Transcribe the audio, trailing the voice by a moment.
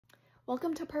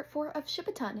Welcome to part 4 of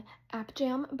Shipaton. App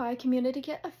Jam by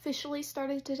CommunityKit officially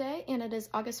started today, and it is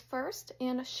August 1st,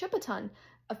 and Shipaton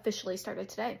officially started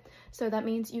today. So that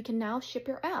means you can now ship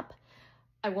your app.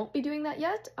 I won't be doing that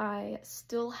yet. I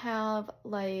still have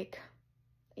like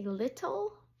a little-ish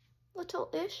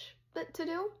bit to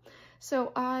do.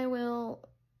 So I will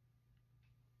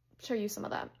show you some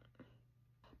of that.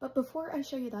 But before I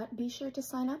show you that, be sure to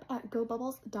sign up at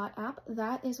gobubbles.app.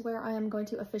 That is where I am going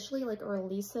to officially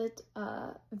release it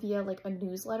via a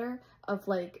newsletter of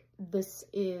this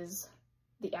is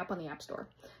the app on the App Store.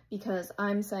 Because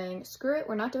I'm saying, screw it,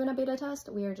 we're not doing a beta test.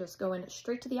 We are just going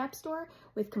straight to the App Store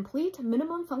with complete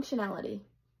minimum functionality.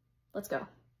 Let's go.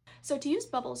 So to use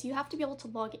Bubbles, you have to be able to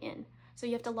log in. So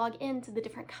you have to log in to the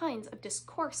different kinds of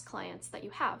discourse clients that you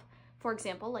have. For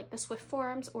example, like the Swift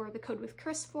forums or the Code with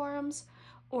Chris forums,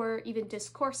 or even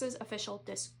Discourse's official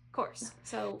discourse.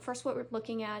 So first what we're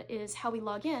looking at is how we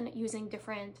log in using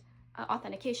different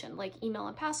authentication, like email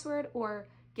and password or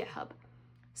GitHub.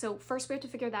 So first we have to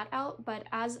figure that out, but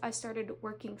as I started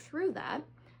working through that,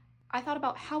 I thought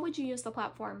about how would you use the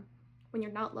platform when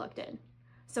you're not logged in.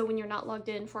 So when you're not logged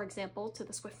in, for example, to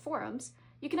the Swift forums,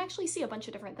 you can actually see a bunch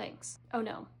of different things. Oh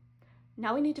no,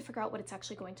 now we need to figure out what it's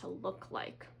actually going to look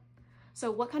like.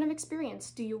 So what kind of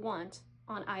experience do you want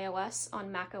on iOS, on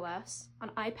macOS, on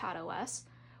iPadOS?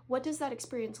 What does that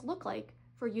experience look like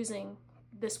for using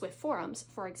the Swift forums,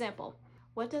 for example?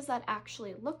 What does that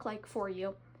actually look like for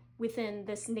you within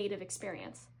this native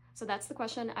experience? So that's the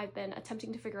question I've been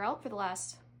attempting to figure out for the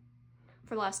last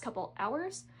couple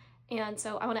hours. And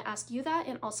so I want to ask you that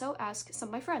and also ask some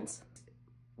of my friends.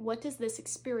 What does this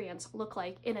experience look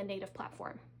like in a native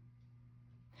platform?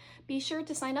 Be sure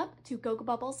to sign up to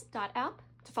gobubbles.app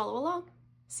to follow along.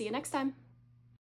 See you next time.